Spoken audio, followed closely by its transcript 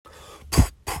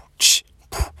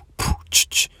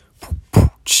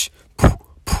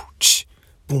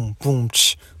boom,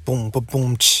 ch, boom, boom,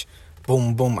 boom, ch,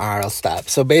 boom, boom. All right, I'll stop.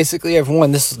 So basically,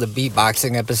 everyone, this is the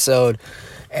beatboxing episode.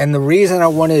 And the reason I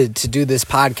wanted to do this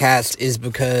podcast is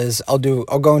because I'll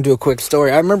go into a quick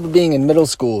story. I remember being in middle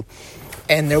school,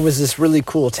 and there was this really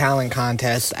cool talent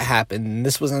contest that happened. And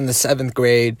this was in the 7th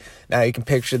grade. Now you can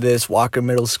picture this, Walker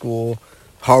Middle School,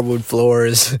 hardwood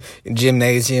floors,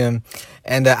 gymnasium.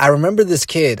 And I remember this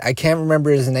kid. I can't remember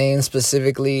his name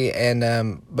specifically.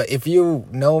 And but if you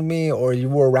know me or you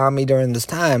were around me during this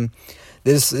time,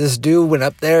 this dude went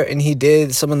up there and he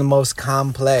did some of the most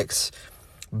complex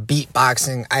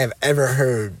beatboxing I have ever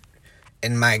heard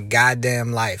in my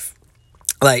goddamn life.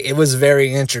 Like, it was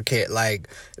very intricate, like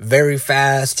very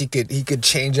fast. He could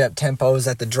change up tempos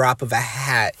at the drop of a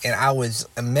hat, and I was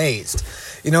amazed.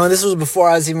 And this was before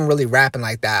I was even really rapping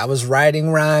like that. I was writing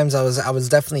rhymes. I was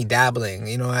definitely dabbling.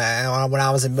 When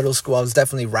I was in middle school, I was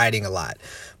definitely writing a lot.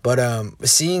 But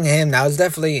seeing him, that was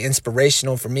definitely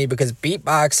inspirational for me, because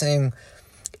beatboxing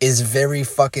is very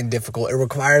fucking difficult. It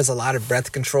requires a lot of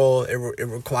breath control. It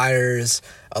requires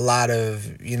a lot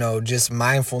of, just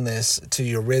mindfulness to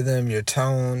your rhythm, your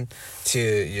tone, to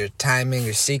your timing,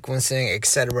 your sequencing,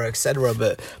 etc., etc.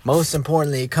 But most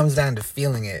importantly, it comes down to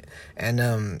feeling it.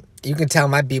 And you can tell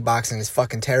my beatboxing is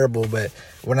fucking terrible. But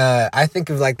when I think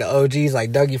of like the OGs,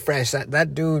 like Dougie Fresh,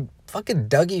 that dude, fucking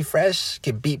Dougie Fresh,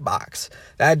 can beatbox.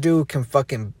 That dude can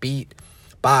fucking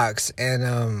beatbox.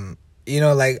 And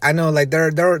I know, like,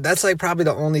 that's, like, probably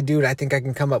the only dude I think I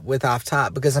can come up with off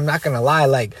top, because I'm not gonna lie,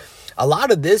 like, a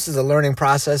lot of this is a learning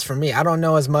process for me. I don't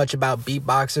know as much about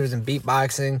beatboxers and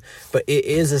beatboxing, but it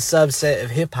is a subset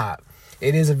of hip-hop.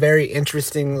 It is a very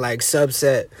interesting, like,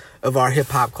 subset of our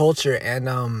hip-hop culture,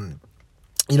 and,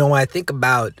 when I think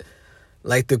about,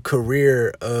 like, the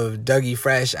career of Dougie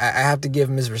Fresh, I have to give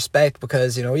him his respect,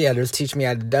 because, there's Teach Me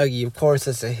How to Dougie. Of course,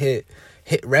 it's a hit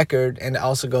record, and it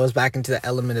also goes back into the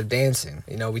element of dancing.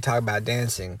 We talk about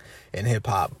dancing in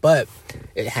hip-hop, but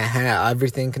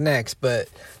everything connects. But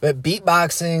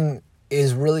beatboxing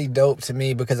is really dope to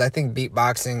me, because I think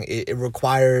beatboxing, it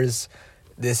requires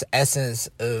this essence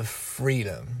of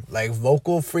freedom, like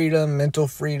vocal freedom, mental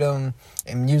freedom,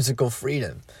 and musical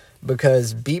freedom.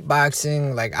 Because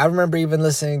beatboxing, like, I remember even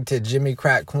listening to Jimmy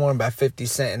Crack Corn by 50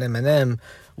 Cent and Eminem,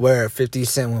 where 50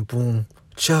 Cent went boom,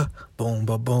 chuck, boom,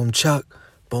 ba boom, chuck,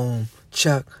 boom,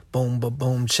 chuck, boom, ba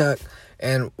boom, chuck.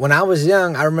 And when I was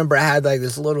young, I remember I had, like,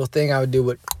 this little thing I would do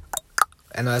with,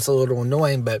 and that's a little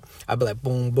annoying, but I'd be like,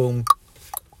 boom, boom.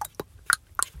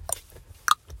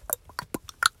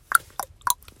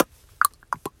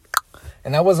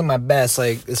 And that wasn't my best.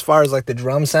 Like, as far as, like, the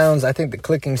drum sounds, I think the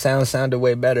clicking sounds sounded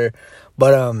way better.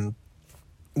 But,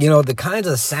 the kinds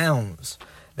of sounds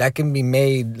that can be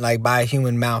made, like, by a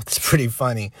human mouth is pretty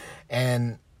funny.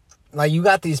 And, like, you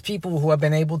got these people who have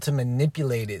been able to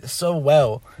manipulate it so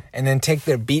well and then take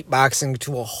their beatboxing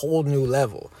to a whole new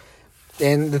level.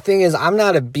 And the thing is, I'm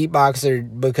not a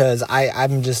beatboxer because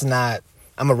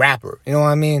I'm a rapper. You know what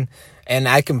I mean? And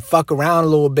I can fuck around a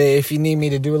little bit if you need me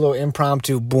to do a little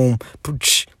impromptu boom,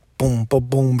 pooch, boom, ba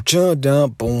boom, cha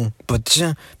dum, boom, ba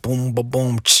cha, boom, ba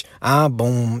boom, ch,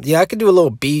 boom. Yeah, I could do a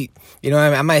little beat.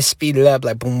 I might speed it up,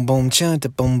 like boom, boom, cha, da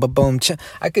boom, ba boom, cha.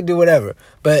 I could do whatever.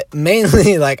 But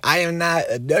mainly, like, I am not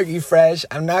a Dougie Fresh.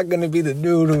 I'm not gonna be the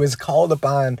dude who is called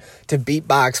upon to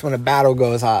beatbox when a battle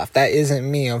goes off. That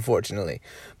isn't me, unfortunately.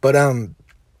 But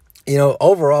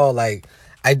overall, like,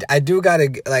 I do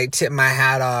gotta, like, tip my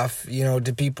hat off,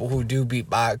 to people who do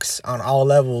beatbox on all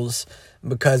levels,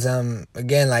 because,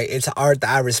 again, like, it's an art that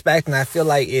I respect, and I feel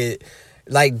like it,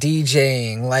 like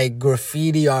DJing, like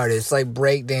graffiti artists, like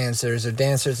break dancers, or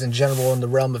dancers in general in the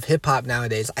realm of hip-hop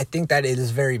nowadays, I think that it is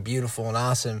very beautiful and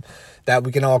awesome that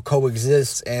we can all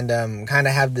coexist and kind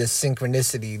of have this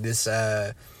synchronicity, this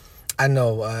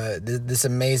this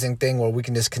amazing thing where we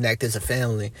can just connect as a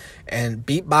family. And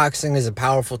beatboxing is a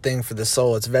powerful thing for the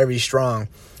soul. It's very strong.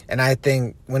 And I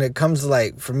think when it comes to,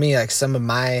 like, for me, like, some of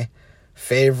my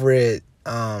favorite,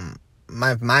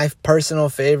 my personal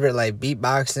favorite, like,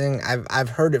 beatboxing, I've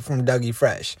heard it from Dougie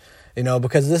Fresh,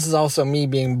 because this is also me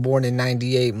being born in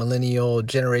 98, millennial,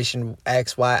 Generation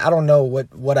X, Y. I don't know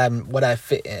what I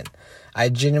fit in. I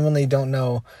genuinely don't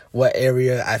know what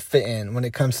area I fit in when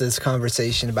it comes to this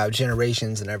conversation about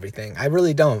generations and everything. I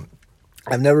really don't.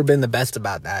 I've never been the best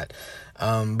about that.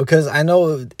 Because I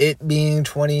know it being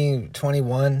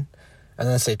 2021, I'm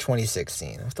going to say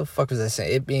 2016. What the fuck was I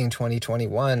saying? It being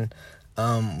 2021,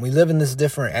 we live in this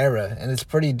different era, and it's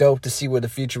pretty dope to see where the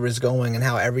future is going and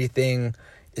how everything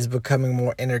is becoming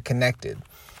more interconnected.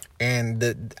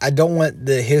 And I don't want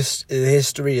the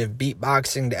history of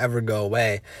beatboxing to ever go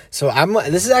away. So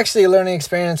this is actually a learning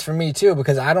experience for me too,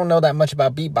 because I don't know that much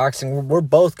about beatboxing. We're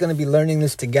both going to be learning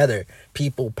this together,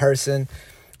 person.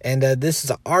 And this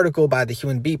is an article by The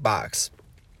Human Beatbox.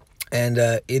 And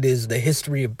it is the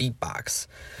history of beatbox.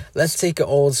 Let's take it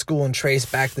old school and trace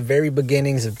back the very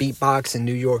beginnings of beatbox in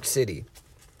New York City.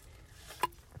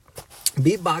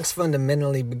 Beatbox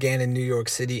fundamentally began in New York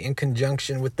City in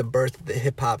conjunction with the birth of the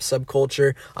hip-hop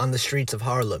subculture on the streets of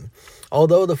Harlem.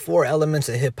 Although the four elements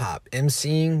of hip-hop,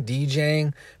 MCing,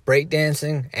 DJing,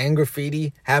 breakdancing, and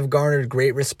graffiti, have garnered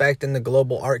great respect in the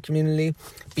global art community,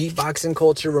 beatboxing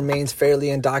culture remains fairly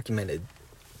undocumented.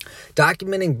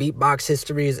 Documenting beatbox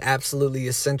history is absolutely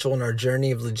essential in our journey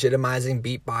of legitimizing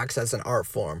beatbox as an art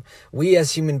form. We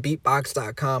as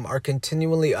HumanBeatbox.com are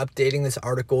continually updating this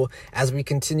article as we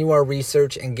continue our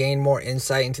research and gain more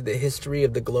insight into the history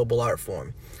of the global art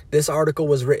form. This article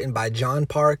was written by John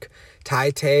Park,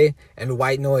 Tai Tay, and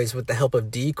White Noise with the help of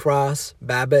D. Cross,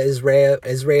 Baba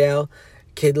Israel,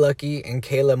 Kid Lucky, and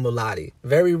Kayla Mulati.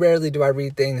 Very rarely do I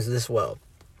read things this well.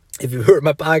 If you heard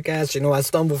my podcast, you know I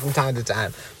stumble from time to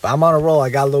time. But I'm on a roll.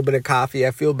 I got a little bit of coffee.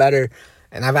 I feel better.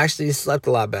 And I've actually slept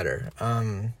a lot better.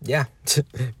 Yeah.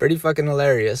 Pretty fucking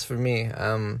hilarious for me.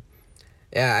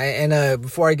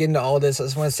 Before I get into all this, I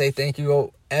just want to say thank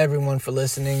you everyone for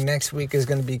listening. Next week is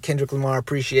going to be Kendrick Lamar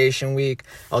Appreciation Week.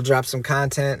 I'll drop some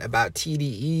content about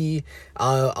TDE.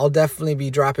 I'll definitely be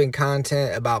dropping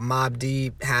content about Mobb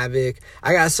Deep, Havoc.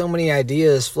 I got so many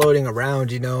ideas floating around,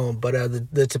 but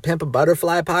the To Pimp a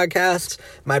Butterfly podcast,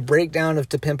 my breakdown of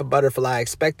To Pimp a Butterfly,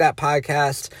 expect that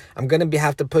podcast. I'm going to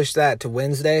have to push that to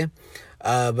Wednesday,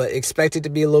 but expect it to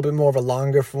be a little bit more of a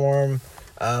longer form.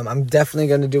 I'm definitely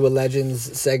going to do a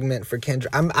Legends segment for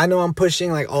Kendrick. I know I'm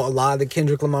pushing a lot of the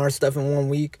Kendrick Lamar stuff in 1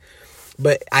 week,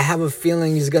 but I have a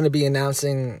feeling he's going to be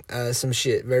announcing some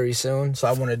shit very soon, so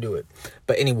I want to do it.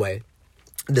 But anyway,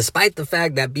 despite the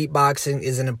fact that beatboxing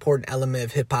is an important element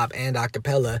of hip-hop and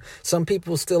acapella, some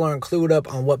people still aren't clued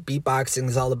up on what beatboxing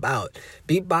is all about.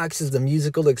 Beatbox is the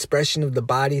musical expression of the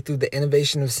body through the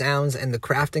innovation of sounds and the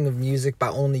crafting of music by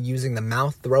only using the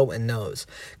mouth, throat, and nose.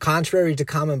 Contrary to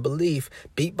common belief,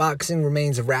 beatboxing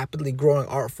remains a rapidly growing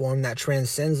art form that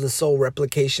transcends the sole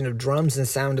replication of drums and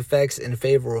sound effects in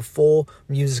favor of full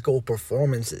musical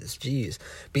performances.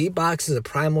 Beatbox is a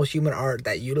primal human art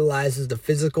that utilizes the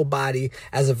physical body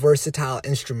as a versatile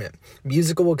instrument.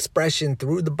 Musical expression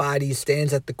through the body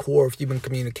stands at the core of human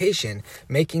communication,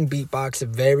 making beatbox a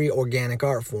very organic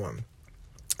art form.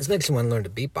 This makes you want to learn to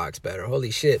beatbox better.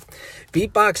 Holy shit.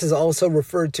 Beatbox is also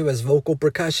referred to as vocal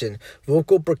percussion.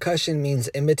 Vocal percussion means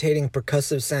imitating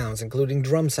percussive sounds, including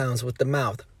drum sounds with the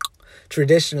mouth.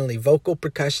 Traditionally, vocal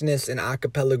percussionists and a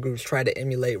cappella groups try to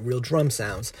emulate real drum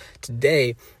sounds.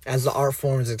 Today, as the art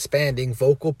form is expanding,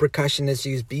 vocal percussionists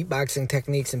use beatboxing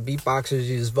techniques and beatboxers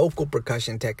use vocal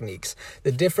percussion techniques.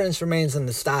 The difference remains in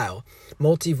the style.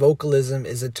 Multivocalism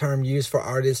is a term used for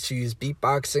artists who use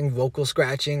beatboxing, vocal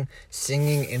scratching,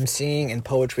 singing, emceeing, and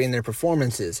poetry in their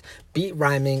performances. Beat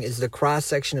rhyming is the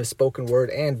cross-section of spoken word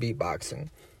and beatboxing.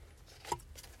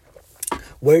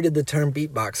 Where did the term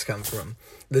beatbox come from?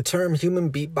 The term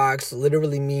human beatbox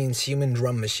literally means human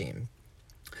drum machine.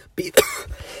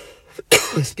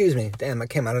 Excuse me. Damn, I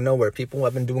came out of nowhere. People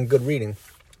have been doing good reading.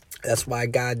 That's why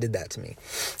God did that to me.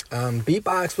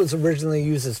 Beatbox was originally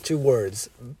used as two words,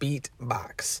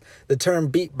 beatbox. The term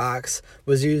beatbox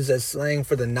was used as slang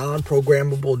for the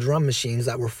non-programmable drum machines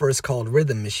that were first called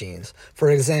rhythm machines. For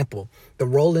example, the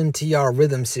Roland TR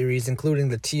rhythm series, including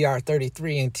the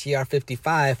TR-33 and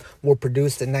TR-55, were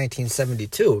produced in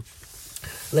 1972.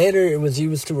 Later, it was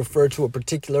used to refer to a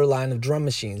particular line of drum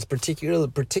machines,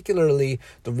 particularly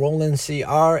the Roland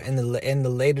CR and the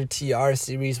later TR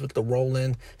series with the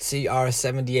Roland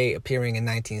CR-78 appearing in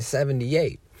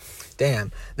 1978.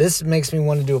 Damn, this makes me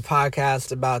want to do a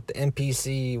podcast about the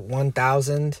MPC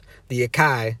 1000, the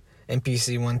Akai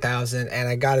MPC 1000, and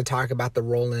I got to talk about the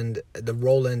Roland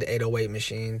 808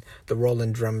 machine, the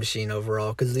Roland drum machine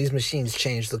overall, because these machines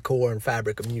changed the core and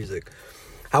fabric of music.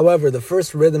 However, the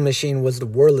first rhythm machine was the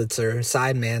Wurlitzer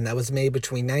Sideman that was made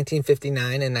between 1959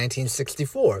 and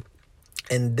 1964.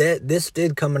 And this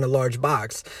did come in a large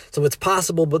box, so it's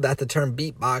possible that the term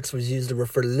beatbox was used to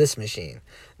refer to this machine.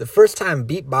 The first time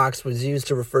beatbox was used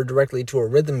to refer directly to a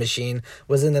rhythm machine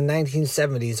was in the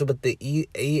 1970s with the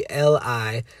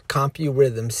ELI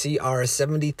CompuRhythm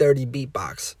CR7030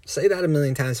 beatbox. Say that a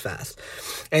million times fast.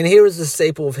 And here is the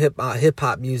staple of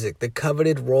hip-hop music, the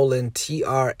coveted Roland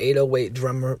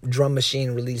TR-808 drum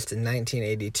machine released in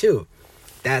 1982.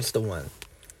 That's the one.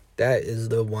 That is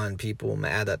the one, people. I'm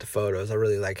going to add that to photos. I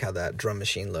really like how that drum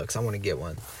machine looks. I want to get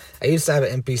one. I used to have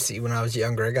an MPC when I was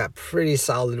younger. I got pretty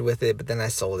solid with it, but then I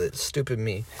sold it. Stupid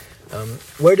me.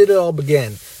 Where did it all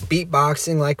begin?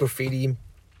 Beatboxing, like graffiti,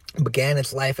 began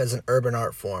its life as an urban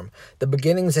art form. The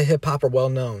beginnings of hip-hop are well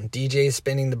known. DJs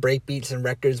spinning the breakbeats and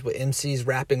records with MCs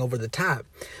rapping over the top.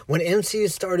 When MCs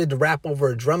started to rap over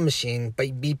a drum machine,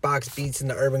 beatbox beats in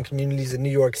the urban communities of New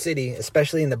York City,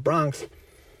 especially in the Bronx,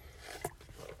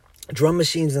 drum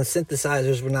machines and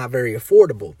synthesizers were not very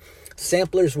affordable.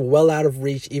 Samplers were well out of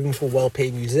reach even for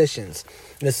well-paid musicians.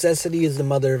 Necessity is the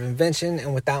mother of invention,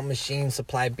 and without machines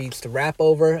supplied beats to rap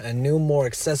over, a new, more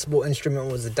accessible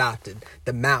instrument was adopted,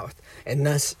 the mouth, and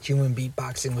thus human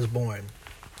beatboxing was born.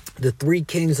 The three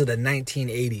kings of the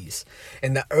 1980s.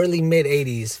 In the early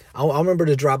mid-80s, I'll remember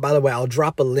to drop, by the way, I'll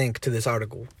drop a link to this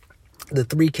article. The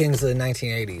three kings of the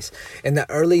 1980s. In the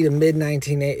early to mid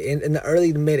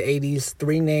 80s,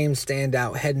 three names stand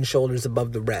out head and shoulders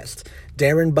above the rest: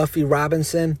 Darren Buffy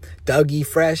Robinson, Doug E.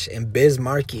 Fresh, and Biz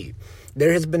Markie.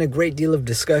 There has been a great deal of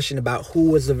discussion about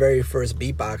who was the very first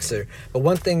beatboxer, but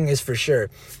one thing is for sure.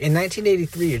 In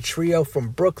 1983, a trio from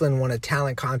Brooklyn won a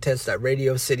talent contest at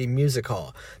Radio City Music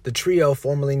Hall. The trio,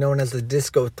 formerly known as the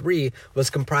Disco Three, was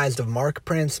comprised of Mark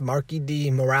Prince, Marky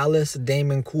D. Morales,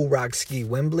 Damon Cool Rock Ski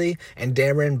Wembley, and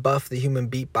Darren Buff the Human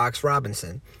Beatbox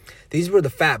Robinson. These were the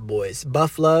Fat Boys.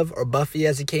 Buff Love, or Buffy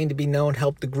as he came to be known,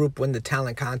 helped the group win the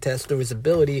talent contest through his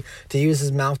ability to use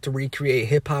his mouth to recreate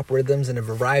hip-hop rhythms and a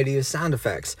variety of sound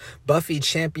effects. Buffy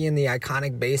championed the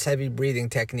iconic bass-heavy breathing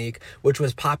technique, which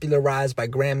was popularized by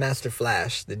Grandmaster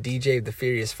Flash, the DJ of the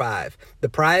Furious Five. The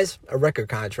prize? A record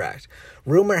contract.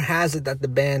 Rumor has it that the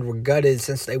band were gutted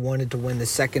since they wanted to win the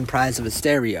second prize of a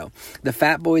stereo. The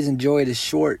Fat Boys enjoyed a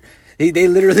short... They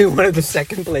literally wanted the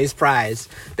second place prize.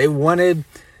 They wanted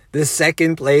the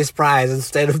second place prize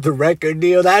instead of the record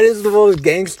deal. That is the most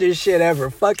gangster shit ever.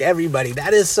 Fuck everybody.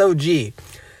 That is so G.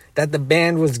 That the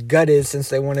band was gutted since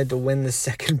they wanted to win the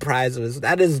second prize.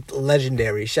 That is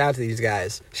legendary. Shout out to these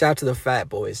guys. Shout out to the Fat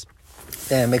Boys.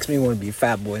 Damn, it makes me want to be a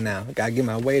fat boy now. Gotta get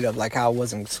my weight up like how I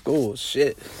was in school.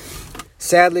 Shit.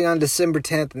 Sadly, on December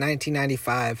 10th,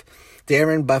 1995,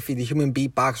 Darren Buffy, the Human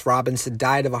Beatbox Robinson,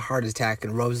 died of a heart attack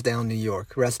in Rosedale, New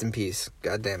York. Rest in peace.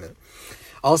 God damn it.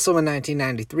 Also in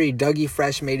 1993, Dougie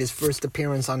Fresh made his first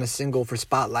appearance on a single for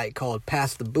Spotlight called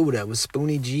Pass the Buddha with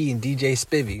Spoonie G and DJ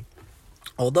Spivvy.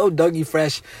 Although Dougie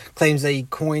Fresh claims that he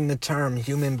coined the term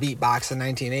human beatbox in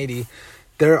 1980,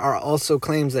 there are also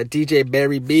claims that DJ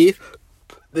Barry B,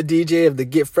 the DJ of the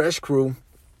Get Fresh crew,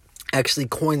 actually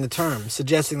coined the term,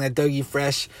 suggesting that Dougie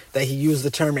Fresh, that he used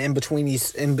the term in between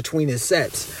his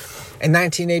sets. In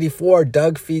 1984,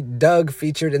 Doug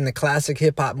featured in the classic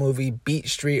hip-hop movie Beat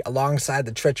Street alongside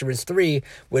the Treacherous Three,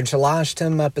 which launched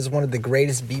him up as one of the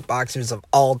greatest beatboxers of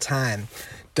all time.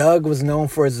 Doug was known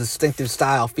for his distinctive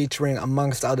style, featuring,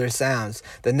 amongst other sounds,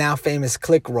 the now famous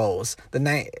click rolls.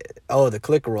 The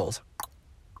click rolls.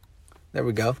 There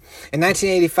we go. In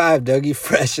 1985, Dougie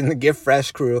Fresh and the Get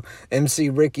Fresh crew, MC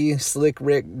Ricky, Slick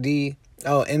Rick D,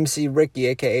 MC Ricky,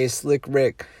 aka Slick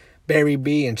Rick, Barry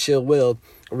B, and Chill Will,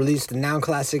 released the now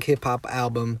classic hip-hop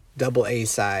album, Double A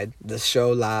Side, The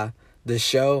Show La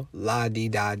Dee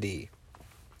Da Dee.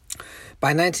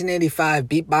 By 1985,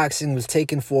 beatboxing was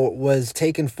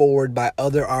taken forward by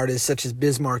other artists such as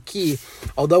Biz Markie.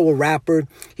 Although a rapper,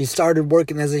 he started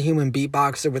working as a human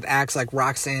beatboxer with acts like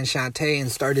Roxanne Shante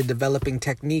and started developing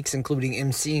techniques including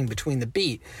emceeing between the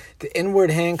beat, the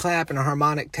inward hand clap, and a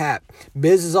harmonic tap.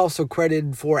 Biz is also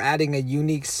credited for adding a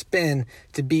unique spin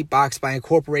to beatbox by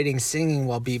incorporating singing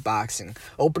while beatboxing,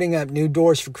 opening up new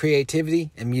doors for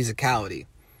creativity and musicality.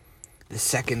 The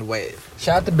second wave.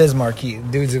 Shout out to Biz Markie.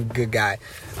 Dude's a good guy.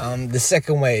 The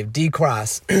second wave.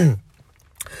 D-Cross.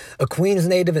 A Queens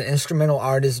native and instrumental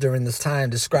artist during this time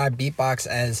described beatbox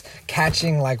as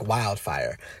catching like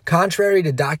wildfire. Contrary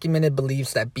to documented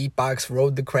beliefs that beatbox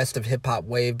rode the crest of hip-hop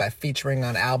wave by featuring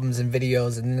on albums and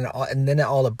videos, and then it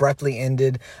all abruptly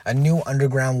ended, a new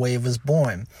underground wave was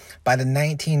born. By the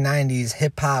 1990s,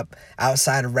 hip-hop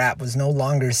outside of rap was no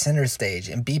longer center stage,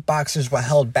 and beatboxers were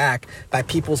held back by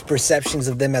people's perceptions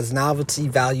of them as novelty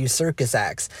value circus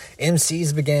acts.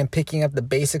 MCs began picking up the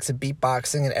basics of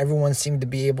beatboxing, and everyone seemed to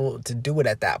be able to do it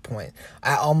at that point.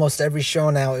 At almost every show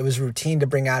now, it was routine to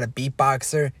bring out a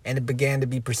beatboxer, and it began to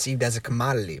be perceived as a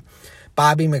commodity.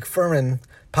 Bobby McFerrin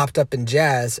popped up in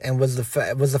jazz and was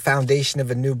the foundation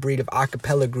of a new breed of a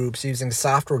cappella groups using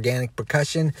soft organic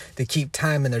percussion to keep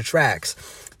time in their tracks.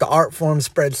 The art form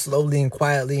spread slowly and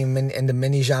quietly into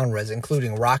many genres,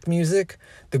 including rock music,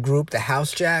 the group The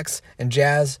House Jacks, and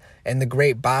jazz, and the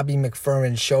great Bobby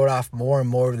McFerrin showed off more and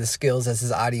more of the skills as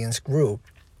his audience grew.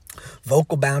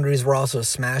 Vocal boundaries were also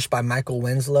smashed by Michael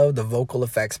Winslow, the vocal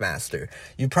effects master.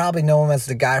 You probably know him as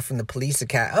the guy from the Police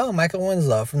Academy. Oh, Michael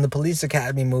Winslow from the Police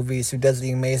Academy movies, who does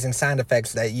the amazing sound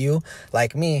effects that you,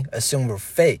 like me, assume were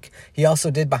fake. He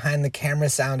also did behind-the-camera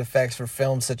sound effects for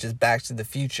films such as Back to the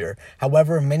Future.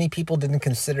 However, many people didn't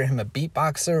consider him a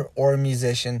beatboxer or a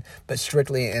musician, but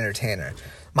strictly an entertainer.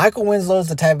 Michael Winslow is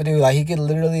the type of dude, like, he could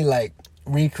literally, like,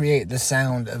 recreate the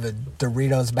sound of a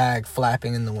Doritos bag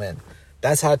flapping in the wind.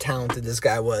 That's how talented this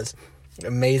guy was.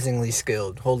 Amazingly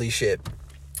skilled. Holy shit.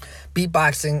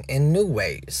 Beatboxing in new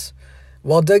ways.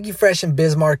 While Dougie Fresh and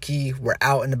Biz Markie were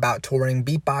out and about touring,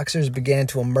 beatboxers began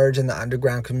to emerge in the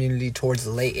underground community towards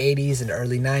the late 80s and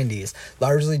early 90s,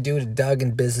 largely due to Doug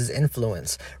and Biz's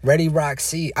influence. Ready Rock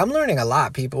C, I'm learning a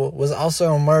lot, people, was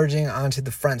also emerging onto the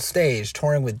front stage,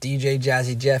 touring with DJ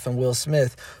Jazzy Jeff and Will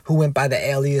Smith, who went by the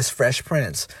alias Fresh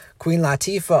Prince. Queen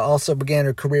Latifah also began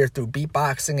her career through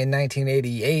beatboxing in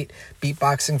 1988,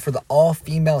 beatboxing for the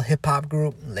all-female hip-hop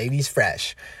group Ladies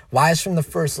Fresh. Wise from the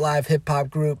first live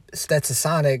hip-hop group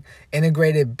Stetsasonic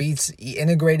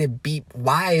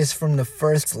Wise from the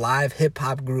first live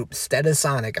hip-hop group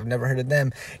Stetsasonic, I've never heard of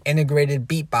them, integrated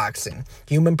beatboxing,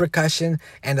 human percussion,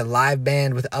 and a live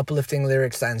band with uplifting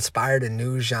lyrics that inspired a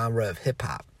new genre of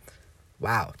hip-hop.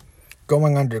 Wow.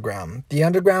 Going underground. The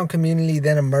underground community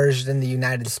then emerged in the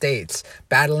United States.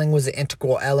 Battling was an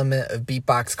integral element of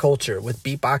beatbox culture, with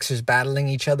beatboxers battling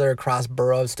each other across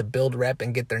boroughs to build rep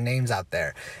and get their names out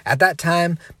there. At that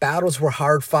time, battles were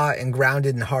hard-fought and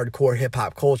grounded in hardcore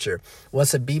hip-hop culture.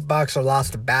 Once a beatboxer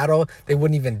lost a battle, they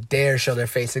wouldn't even dare show their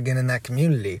face again in that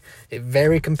community. It's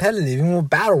very competitive, even with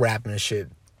battle rapping and shit.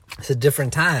 It's a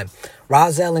different time.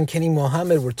 Rahzel and Kenny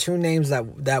Muhammad were two names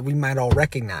that we might all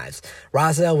recognize.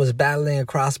 Rahzel was battling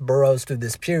across boroughs through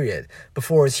this period,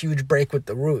 before his huge break with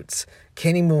the Roots.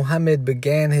 Kenny Muhammad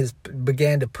began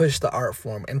to push the art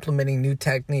form, implementing new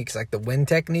techniques like the wind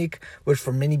technique, which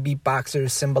for many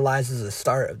beatboxers symbolizes the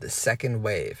start of the second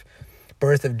wave.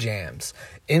 Birth of jams.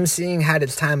 MCing had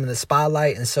its time in the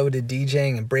spotlight, and so did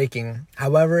DJing and breaking.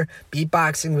 However,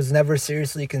 beatboxing was never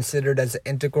seriously considered as an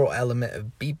integral element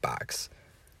of beatbox.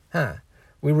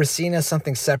 We were seen as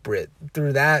something separate.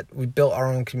 Through that, we built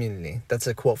our own community. That's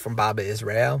a quote from Baba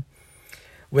Israel.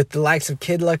 With the likes of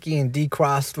Kid Lucky and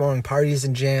D-Cross throwing parties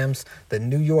and jams, the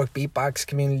New York beatbox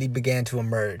community began to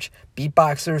emerge.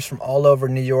 Beatboxers from all over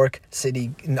New York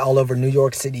City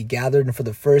gathered, and for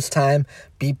the first time,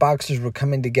 beatboxers were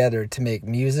coming together to make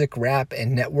music, rap,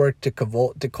 and network to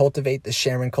cultivate the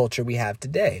sharing culture we have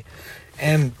today.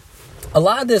 And a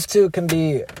lot of this, too, can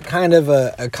be kind of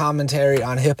a commentary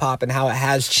on hip-hop and how it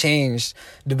has changed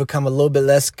to become a little bit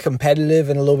less competitive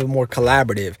and a little bit more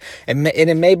collaborative. And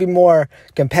it may be more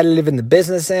competitive in the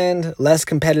business end, less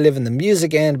competitive in the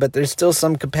music end, but there's still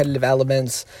some competitive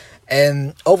elements.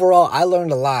 And overall, I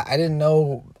learned a lot. I didn't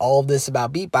know all of this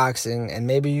about beatboxing, and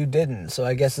maybe you didn't. So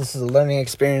I guess this is a learning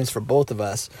experience for both of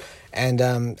us. And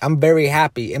I'm very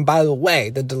happy. And by the way,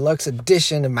 the deluxe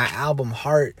edition of my album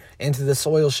Heart Into the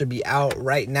Soil should be out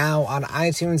right now. On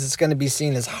iTunes, it's going to be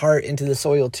seen as Heart Into the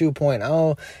Soil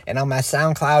 2.0. And on my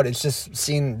SoundCloud, it's just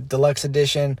seen deluxe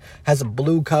edition. Has a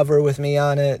blue cover with me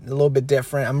on it. A little bit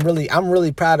different. I'm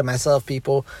really proud of myself,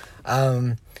 people.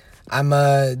 I'm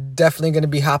definitely going to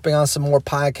be hopping on some more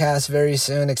podcasts very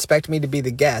soon. Expect me to be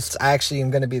the guest. I actually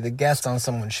am going to be the guest on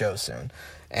someone's show soon.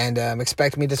 And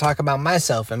expect me to talk about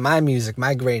myself and my music,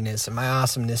 my greatness and my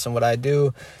awesomeness and what I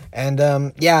do. And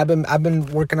I've been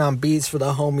working on beats for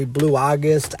the homie Blue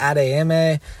August at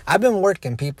AMA. I've been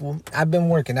working, people. I've been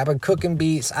cooking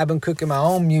beats. I've been cooking my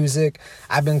own music.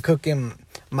 I've been cooking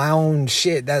my own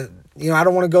shit that, I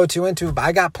don't want to go too into it, but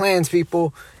I got plans,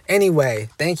 people. Anyway,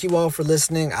 thank you all for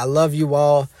listening. I love you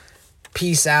all.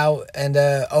 Peace out. And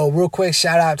real quick,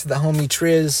 shout out to the homie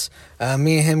Triz.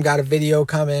 Me and him got a video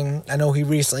coming. I know he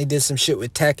recently did some shit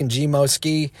with Tech and Gmo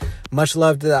Ski. Much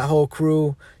love to that whole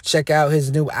crew. Check out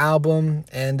his new album.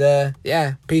 And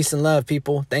peace and love,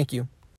 people. Thank you.